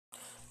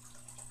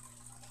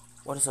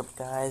What is up,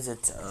 guys?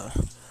 It's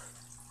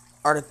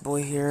Arctic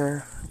Boy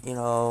here.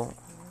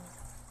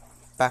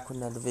 Back with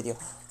another video.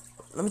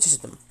 Let me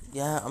just them.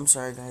 Yeah, I'm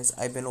sorry, guys.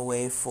 I've been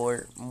away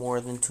for more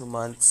than 2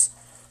 months.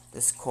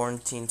 This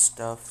quarantine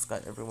stuff's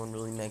got everyone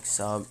really mixed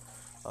up.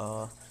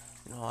 Uh,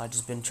 I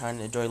just been trying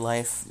to enjoy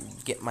life,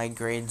 get my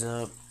grades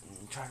up,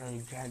 try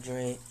to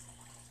graduate.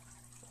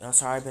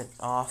 Sorry I've been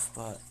off,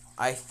 but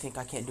I think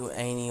I can't do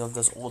any of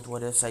those old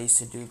what ifs I used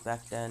to do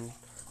back then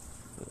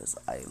because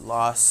I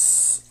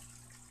lost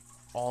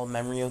all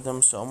memory of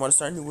them. So I'm gonna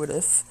start a new what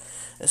if.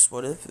 This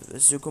what if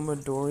Izuku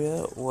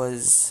Midoriya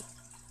was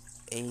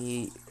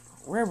a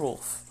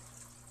werewolf,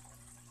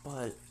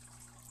 but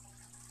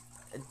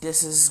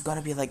this is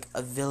gonna be like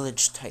a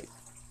village type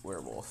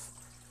werewolf.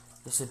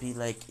 This would be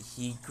like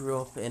he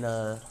grew up in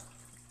a,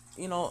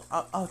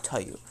 I'll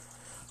tell you.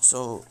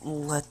 So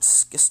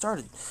let's get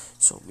started.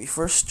 So we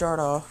first start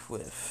off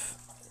with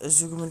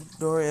Izuku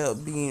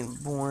Midoriya being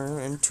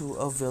born into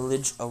a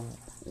village of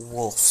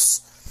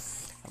wolves.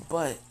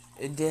 But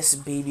this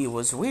baby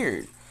was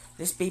weird.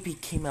 This baby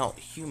came out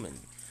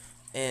human.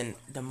 And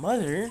the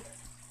mother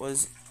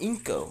was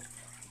Inko,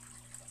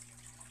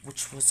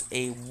 which was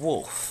a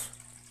wolf.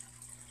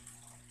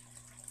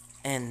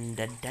 And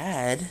the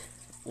dad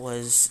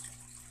was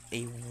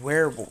a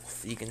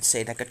werewolf, you can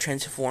say, that could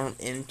transform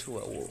into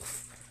a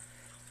wolf.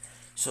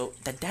 So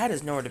the dad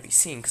is nowhere to be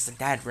seen because the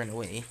dad ran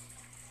away.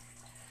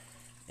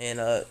 And,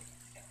 let's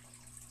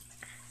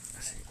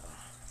see.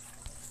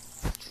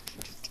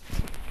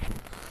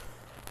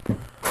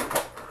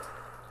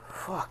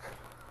 Fuck.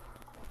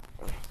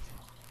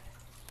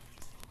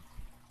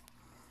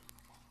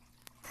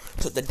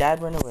 So the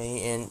dad ran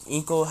away, and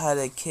Inko had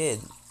a kid.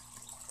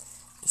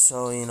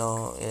 So, it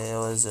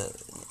was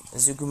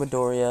Izuku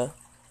Midoriya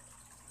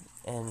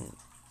and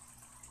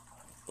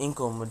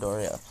Inko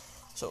Midoriya.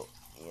 So,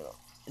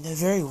 they're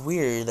very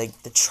weird.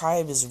 Like, the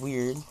tribe is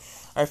weird.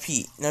 I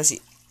repeat, now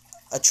see,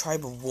 a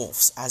tribe of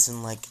wolves, as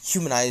in, like,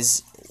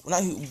 humanized,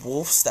 not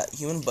wolves that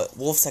human, but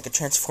wolves that could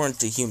transform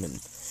into human.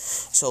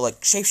 So,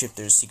 like,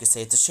 shapeshifters, you could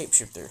say it's a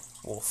shapeshifter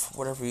wolf,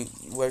 whatever you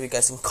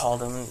guys can call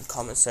them in the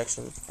comment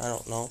section. I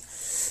don't know,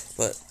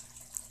 but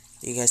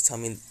you guys tell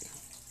me.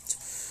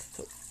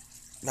 So,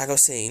 like I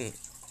was saying,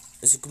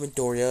 Izuku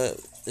Midoriya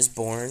is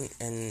born,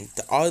 and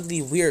the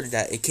oddly weird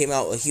that it came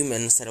out a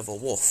human instead of a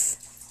wolf.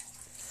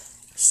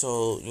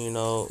 So,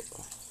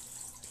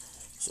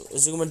 so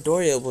Izuku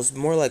Midoriya was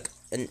more like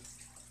an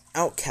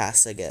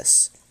outcast, I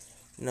guess.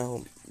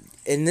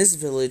 In this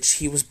village,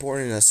 he was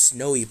born in a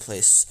snowy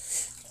place,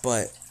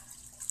 but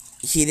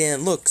he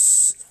didn't look,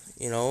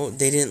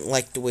 they didn't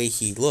like the way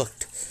he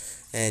looked,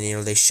 and,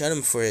 they shut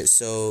him for it.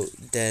 So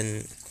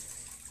then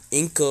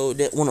Inko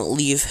didn't want to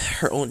leave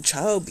her own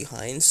child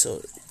behind,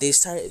 so they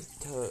started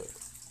to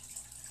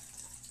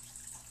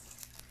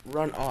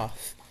run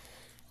off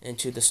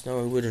into the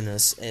snowy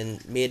wilderness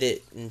and made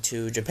it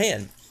into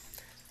Japan.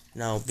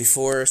 Now,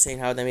 before saying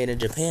how they made it in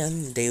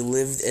Japan, they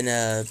lived in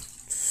a...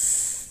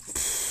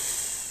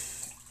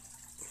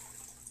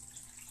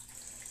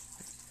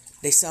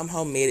 They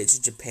somehow made it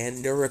to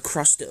Japan. They were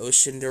across the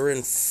ocean. They were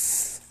in...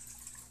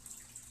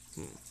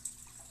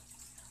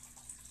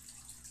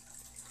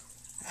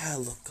 I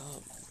look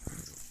up.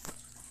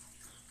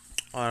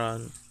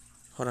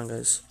 Hold on,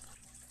 guys.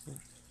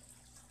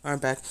 I'm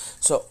back.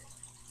 So,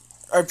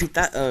 I repeat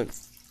that.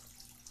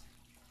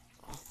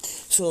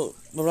 So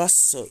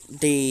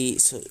they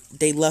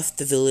left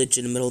the village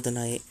in the middle of the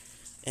night,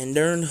 and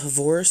they're in a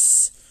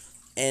forest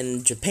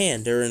in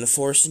Japan. They're in a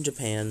forest in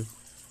Japan,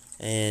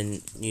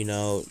 and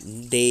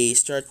they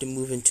start to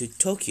move into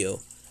Tokyo,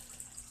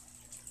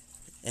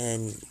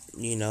 and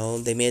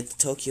they made it to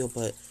Tokyo,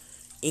 but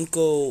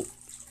Inko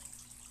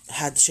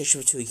had to change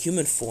over to a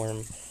human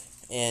form,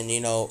 and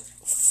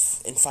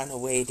and find a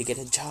way to get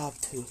a job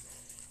to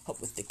help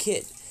with the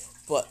kid.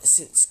 But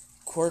since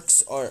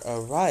quirks are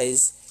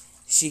arise,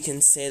 she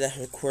can say that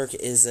her quirk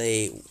is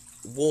a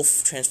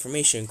wolf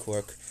transformation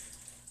quirk,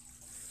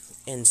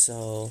 and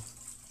so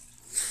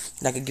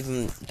that could give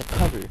him the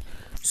cover.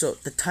 So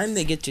the time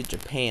they get to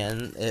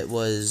Japan, it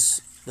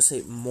was, let's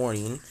say,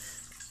 morning,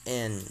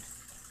 and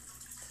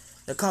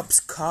the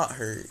cops caught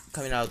her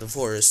coming out of the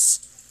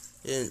forest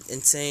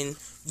and saying,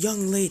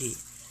 "Young lady,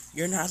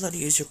 you're not allowed to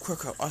use your quirk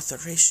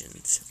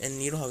authorizations, and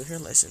you don't have a hair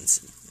license."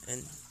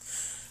 And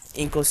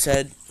Inko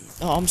said,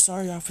 "Oh, I'm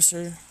sorry,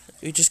 officer.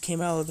 We just came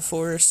out of the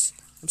forest.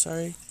 I'm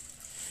sorry."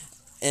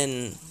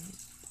 And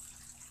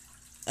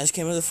I just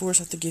came out of the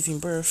forest after giving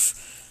birth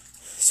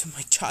to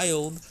my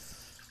child.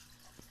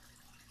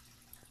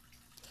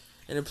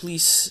 And the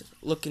police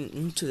looking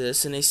into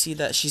this, and they see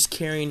that she's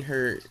carrying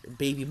her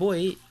baby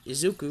boy,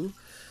 Izuku,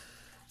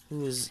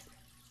 who is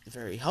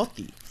very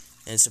healthy.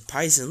 And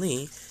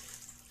surprisingly,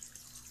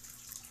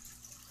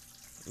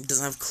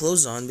 doesn't have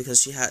clothes on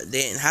because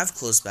they didn't have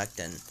clothes back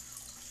then.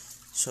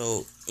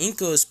 So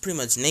Inko is pretty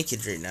much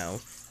naked right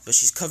now, but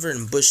she's covered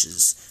in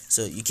bushes,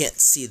 so you can't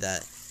see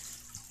that.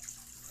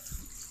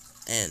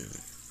 And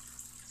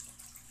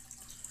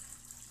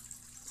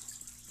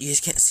you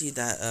just can't see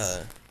that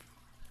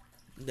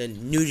the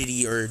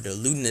nudity or the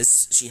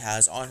lewdness she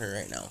has on her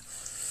right now.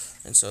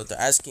 And so they're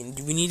asking,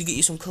 do we need to get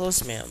you some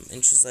clothes, ma'am?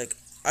 And she's like,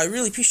 I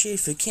really appreciate it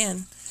if you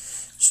can.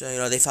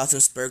 So, they found some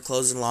spare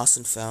clothes in Lost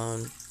and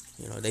Found.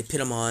 They put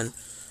them on.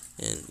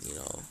 And,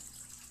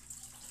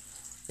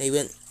 they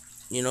went,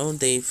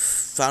 they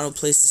found a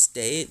place to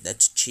stay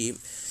that's cheap.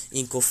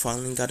 Inko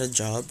finally got a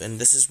job. And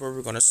this is where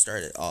we're going to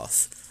start it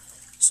off.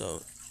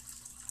 So,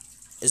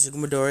 Izuku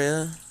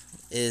Midoriya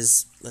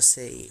is, let's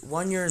say,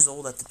 1 year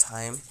old at the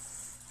time.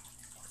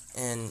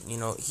 And,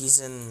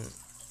 he's in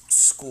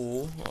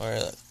school.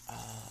 Or,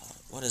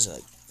 what is it,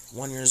 like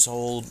 1 year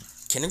old,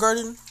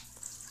 kindergarten?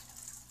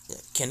 Yeah,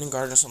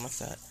 kindergarten or something like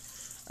that.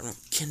 I don't know,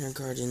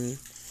 kindergarten.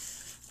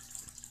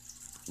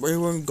 We're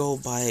gonna go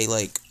by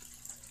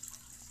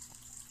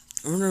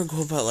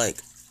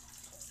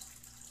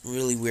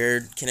really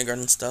weird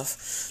kindergarten stuff.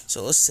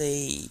 So let's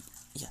say,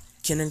 yeah,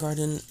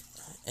 kindergarten,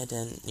 and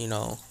then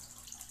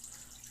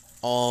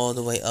all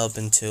the way up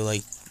into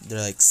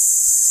they're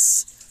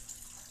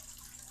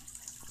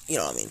you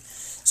know what I mean.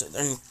 So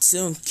they're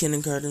still in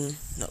kindergarten,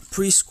 no,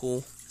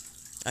 preschool.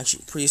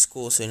 Actually,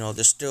 preschool, so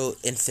they're still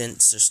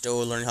infants, they're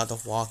still learning how to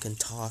walk and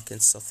talk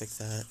and stuff like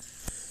that.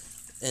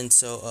 And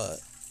so,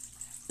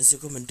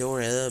 Izuku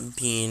Midoriya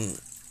being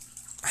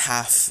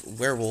half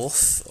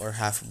werewolf or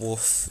half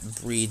wolf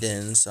breed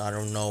in, so I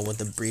don't know what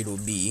the breed will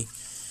be.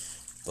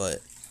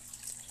 But,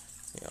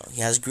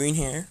 he has green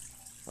hair,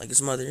 like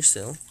his mother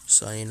still,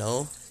 so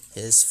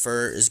his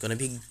fur is gonna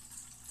be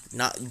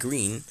not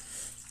green,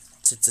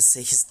 to say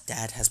his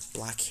dad has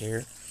black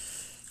hair.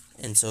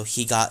 And so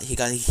he got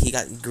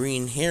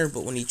green hair,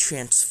 but when he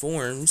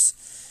transforms,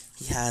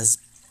 his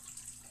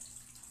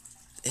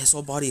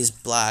whole body is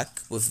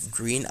black with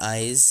green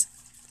eyes,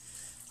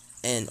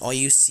 and all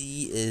you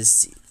see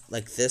is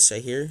like this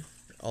right here,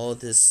 all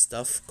this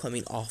stuff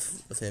coming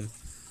off of him.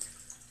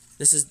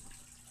 This is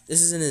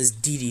in his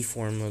DD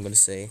form, I'm gonna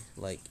say.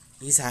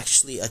 He's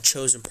actually a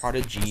chosen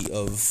prodigy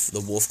of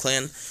the Wolf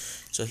Clan,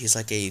 so he's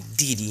like a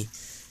DD.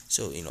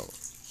 So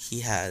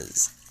he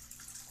has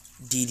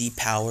DD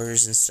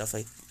powers and stuff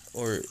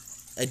or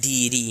a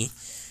DD.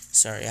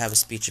 Sorry, I have a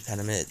speech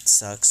impediment. It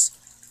sucks.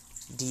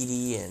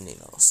 DD and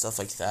stuff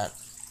like that.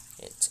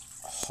 It's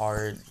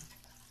hard.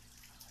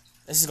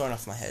 This is going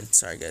off my head.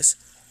 Sorry, guys.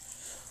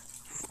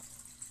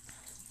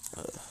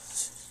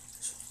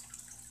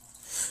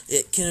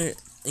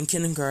 In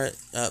kindergarten,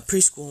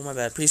 preschool. My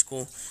bad,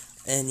 preschool,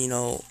 and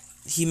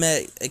he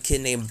met a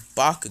kid named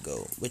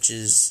Bakugo, which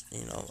is,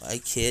 a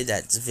kid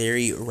that's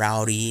very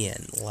rowdy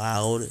and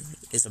loud,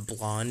 is a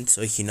blonde,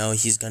 so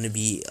he's gonna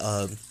be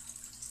a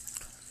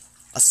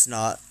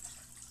snot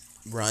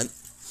runt.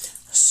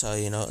 So,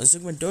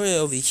 Izuku Midoriya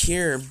over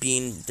here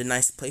being the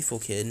nice playful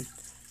kid,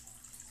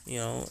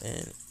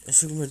 and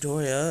Izuku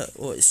Midoriya,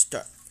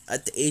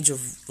 at the age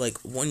of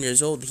 1 year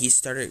old, he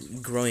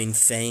started growing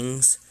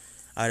fangs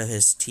out of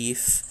his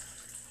teeth,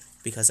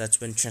 because that's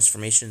when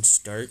transformation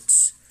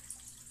starts.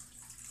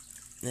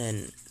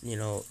 And,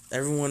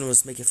 everyone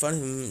was making fun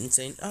of him and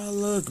saying, oh,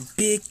 look,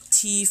 big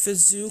teeth,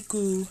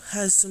 Izuku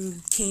has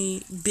some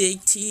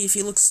big teeth,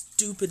 he looks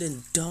stupid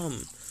and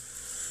dumb.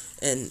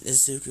 And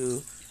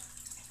Izuku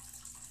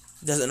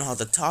doesn't know how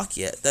to talk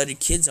yet. The other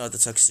kids know how to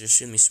talk because they're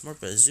extremely smart,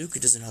 but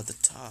Izuku doesn't know how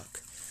to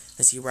talk,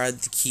 as he rather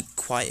to keep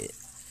quiet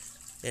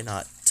and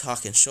not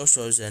talk and shows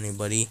to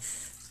anybody,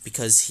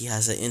 because he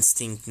has an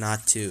instinct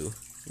not to,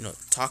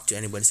 talk to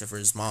anybody except for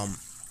his mom.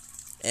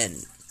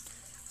 And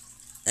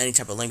any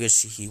type of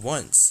language he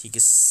wants.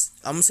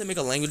 I'm gonna say make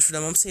a language for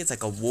them. I'm gonna say it's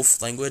like a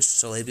wolf language,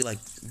 so it'd be like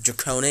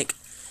Draconic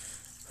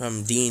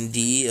from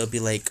D&D. It'll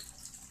be like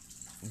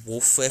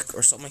Wolfic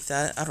or something like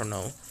that. I don't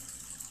know.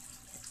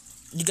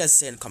 You guys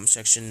say in the comment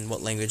section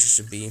what language it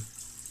should be.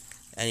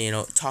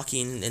 And,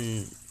 talking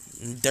in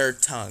their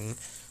tongue.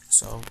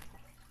 So,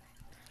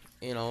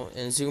 and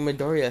Izuku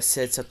Midoriya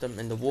said something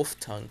in the wolf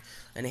tongue,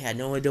 and he had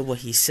no idea what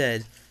he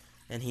said.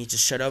 And he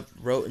just shut up,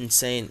 wrote, and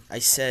saying, I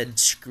said,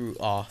 screw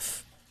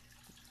off,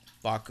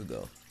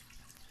 Bakugo.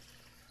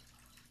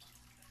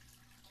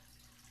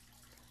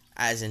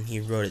 As in, he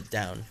wrote it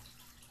down.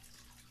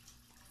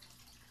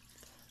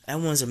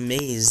 Everyone's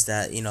amazed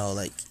that,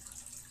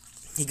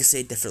 he could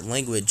say a different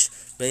language,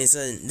 but he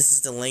said, this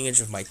is the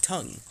language of my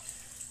tongue.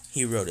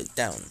 He wrote it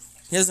down.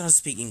 He doesn't know how to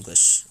speak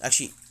English.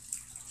 Actually,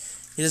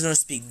 he doesn't know how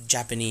to speak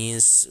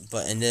Japanese,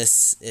 but in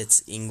this,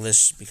 it's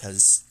English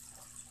because,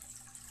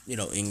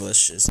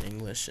 English is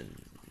English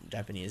and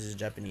Japanese is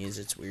Japanese.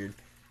 It's weird.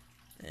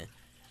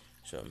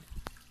 So,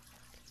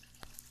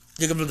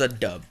 look up the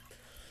dub.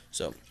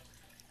 So,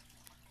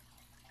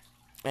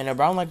 and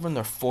around when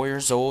they're 4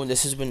 years old,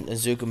 this is when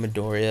Izuku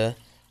Midoriya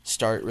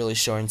start really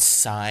showing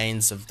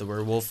signs of the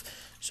werewolf.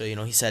 So,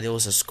 he said it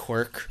was his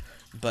quirk,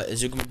 but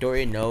Izuku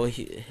Midoriya,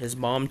 his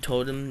mom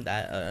told him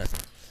that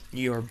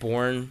you are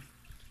born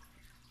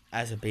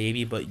as a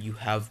baby, but you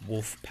have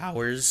wolf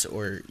powers,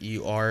 or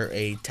you are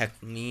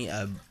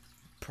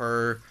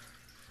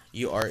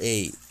you are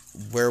a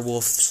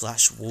werewolf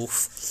 /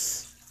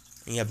 wolf.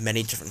 And you have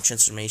many different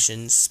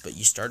transformations, but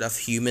you start off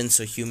human,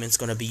 so human's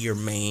gonna be your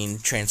main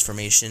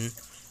transformation.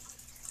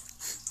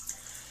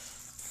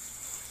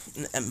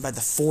 And by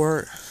the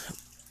four,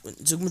 when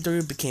Izuku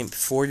Midoriya became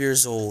 4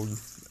 years old,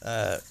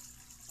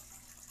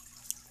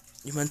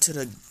 he went to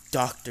the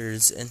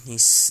doctors, and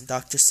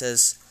doctor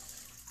says,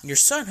 "Your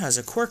son has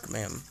a quirk,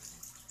 ma'am."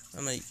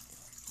 I'm like,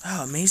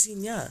 "Oh,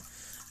 amazing, yeah."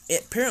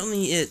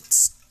 Apparently,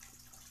 it's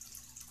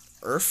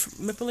earth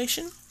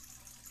manipulation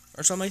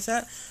or something like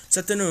that.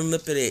 Something to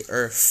manipulate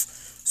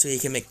earth so you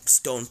can make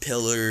stone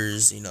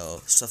pillars,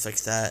 stuff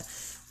like that.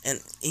 And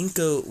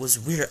Inko was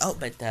weirded out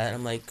by that.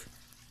 I'm like,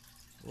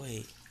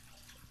 wait,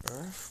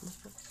 earth?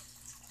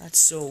 That's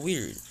so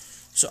weird.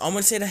 So I'm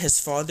gonna say that his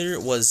father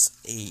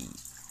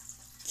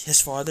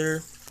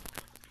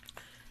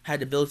had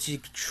the ability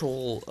to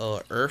control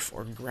earth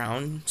or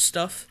ground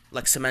stuff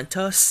like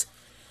Cementos.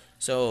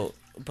 So,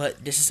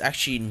 but this is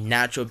actually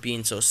natural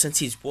being. So since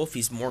he's wolf,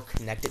 he's more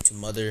connected to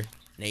Mother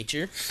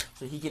Nature.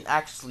 So he can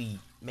actually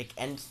make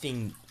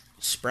anything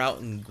sprout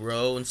and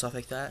grow and stuff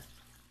like that.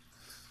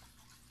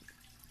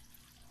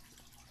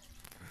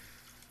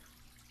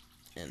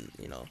 And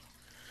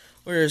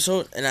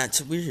and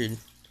that's weird.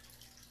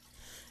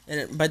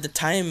 And by the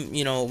time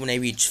when I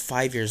reached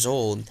 5 years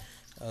old,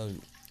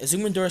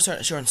 Azumidora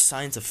started showing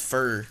signs of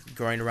fur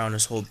growing around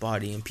his whole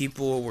body, and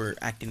people were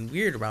acting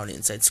weird around it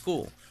inside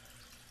school.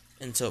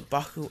 And so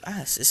Baku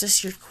asked, "Is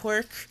this your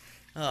quirk?"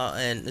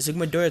 And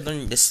Azumidora,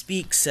 learning to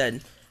speak,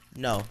 said,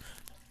 "No,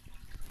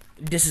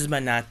 this is my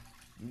not."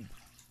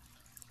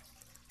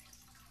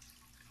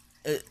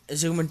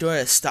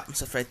 Azumidora stopped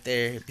himself right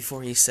there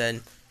before he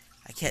said,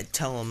 "I can't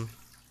tell him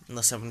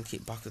unless I'm gonna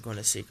keep Bakugo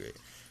a secret."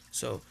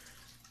 So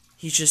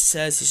he just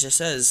says,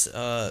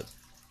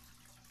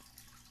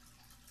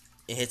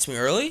 "It hits me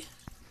early.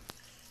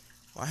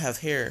 Well, I have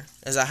hair,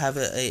 as I have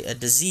a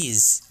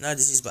disease, not a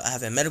disease, but I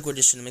have a medical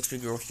condition that makes me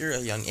grow hair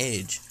at a young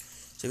age.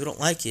 So if you don't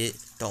like it,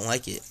 don't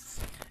like it."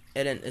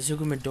 And then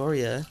Izuku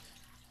Midoriya,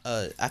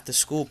 after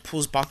school,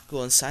 pulls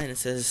Bakugo inside and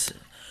says,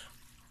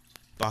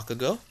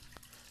 "Bakugo,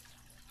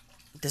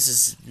 this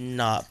is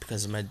not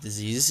because of my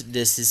disease.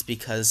 This is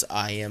because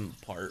I am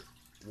part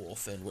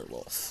wolf and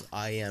werewolf.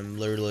 I am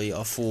literally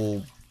a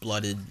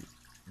full-blooded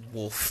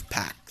wolf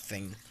pack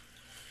thing.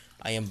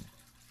 I am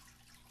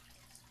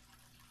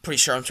pretty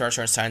sure I'm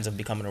showing signs of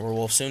becoming a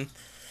werewolf soon."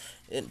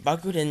 And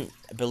Bakugo didn't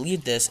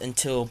believe this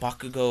until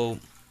Zumudora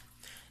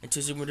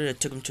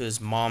took him to his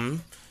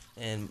mom,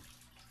 and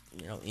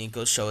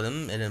Inko showed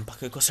him, and then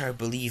Bakugo started to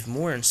believe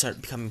more and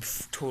started becoming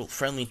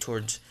friendly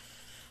towards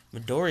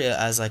Midoriya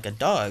as like a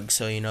dog.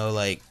 So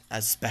like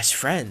as best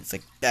friends,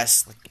 like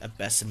a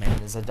best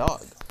man is a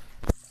dog.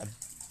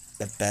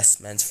 The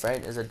best man's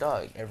friend is a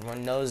dog.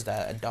 Everyone knows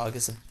that a dog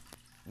is a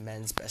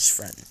man's best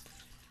friend.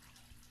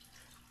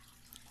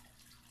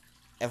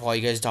 If all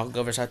you guys dog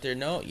lovers out there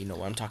know, you know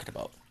what I'm talking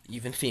about.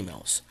 Even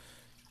females.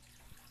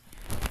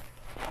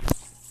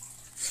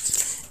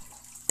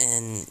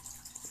 And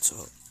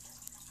so,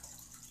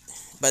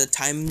 by the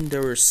time they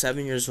were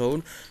 7 years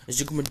old,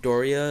 Izuku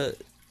Midoriya,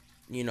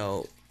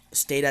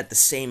 stayed at the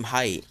same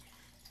height.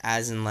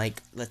 As in,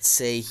 like, let's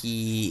say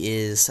he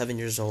is 7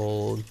 years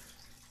old.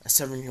 A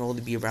 7-year-old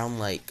would be around,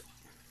 like,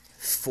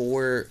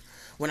 4.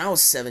 When I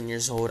was 7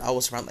 years old, I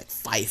was around, like,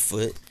 5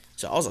 foot.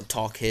 So I was a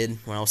tall kid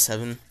when I was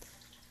 7.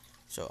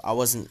 So I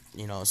wasn't,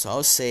 so I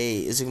would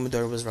say Izuku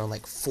Midoriya was around,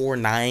 like,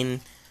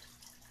 4'9".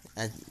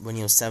 And when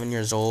he was 7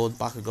 years old,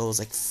 Bakugo was,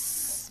 like,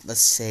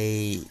 let's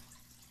say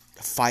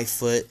 5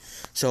 foot.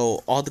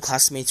 So all the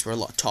classmates were a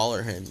lot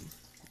taller than him.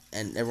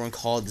 And everyone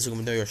called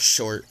Izuku Midoriya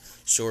short.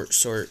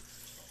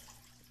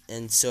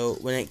 And so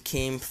when it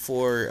came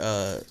for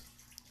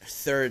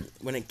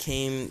when it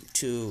came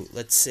to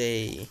let's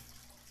say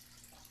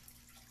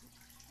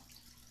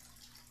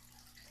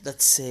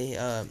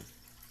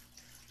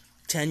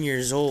 10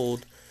 years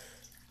old,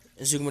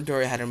 Izuku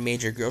Midoriya had a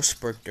major growth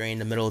spurt during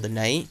the middle of the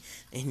night,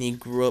 and he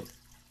grew up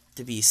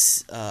to be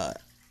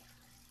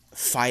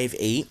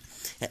 5'8",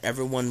 and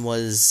everyone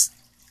was,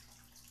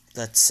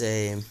 let's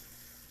say,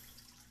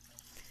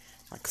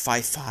 like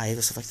 5'5"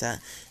 or stuff like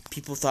that.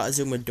 People thought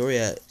Izuku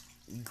Midoriya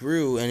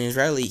grew, and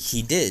Israeli,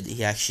 he did.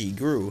 He actually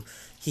grew.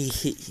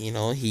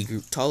 He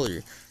grew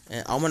taller.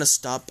 And I'm gonna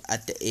stop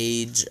at the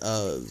age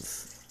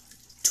of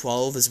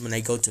 12 is when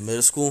I go to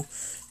middle school.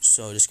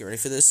 So just get ready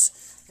for this.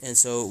 And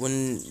so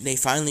when they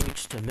finally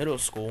reach to middle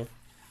school,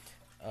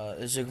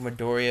 Izuku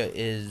Midoriya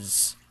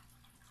is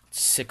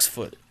 6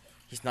 foot.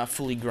 He's not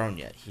fully grown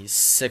yet. He's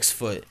 6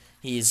 foot.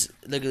 He's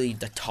literally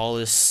the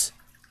tallest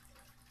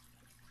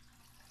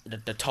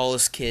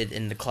kid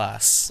in the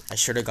class. I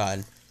swear to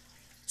God.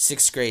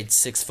 6th grade,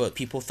 6 foot.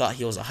 People thought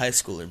he was a high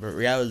schooler, but in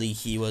reality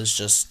he was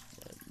just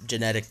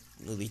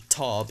genetically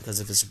tall because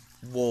of his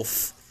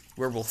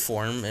werewolf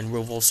form, and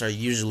werewolves are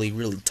usually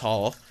really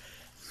tall.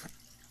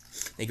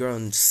 They grow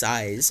in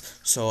size,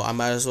 so I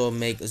might as well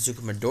make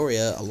Izuku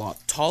Midoriya a lot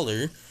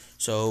taller.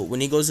 So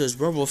when he goes to his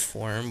werewolf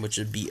form, which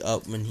would be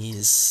up when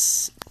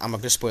he's, I'm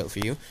not gonna spoil it for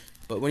you,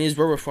 but when he's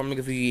werewolf form, I'm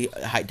gonna give you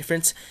a height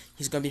difference.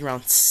 He's gonna be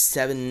around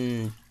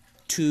 7'2"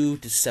 to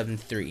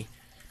 7'3".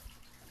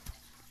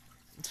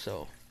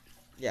 So,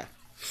 yeah,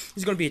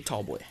 he's gonna be a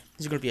tall boy.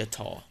 He's gonna be a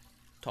tall.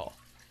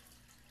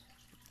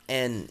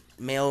 and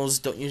males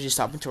don't usually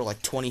stop until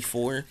like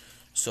 24.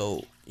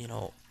 So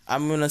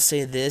I'm gonna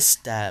say this,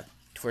 that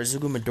for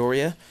Izuku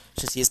Midoriya,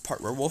 since he is part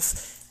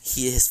werewolf,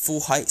 his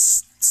full height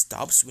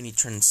stops when he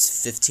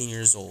turns 15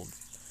 years old.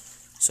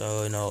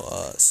 So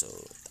so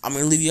I'm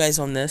gonna leave you guys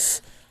on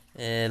this.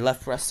 And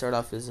left breast start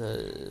off is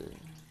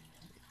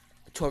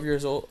 12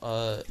 years old.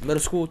 Middle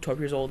school, 12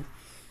 years old.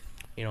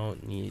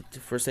 The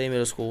first day of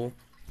middle school,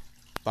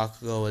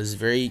 Bakugo was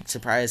very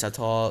surprised how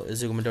tall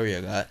Izuku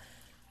Midoriya got.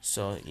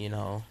 So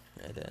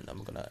and then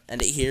I'm gonna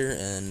end it here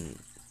and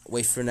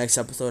wait for the next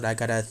episode. I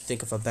gotta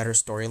think of a better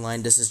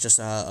storyline. This is just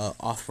a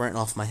off rant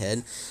off my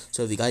head.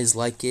 So if you guys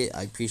like it,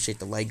 I appreciate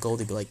the like goal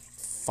to be like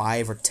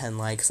 5 or 10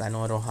 likes. I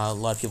know a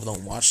lot of people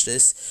don't watch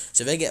this.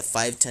 So if I get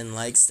 5-10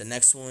 likes, the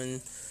next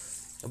one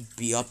will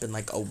be up in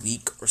like a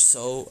week or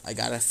so. I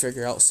gotta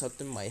figure out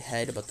something in my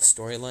head about the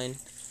storyline.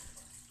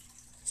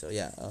 So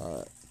yeah,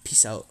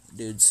 peace out,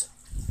 dudes.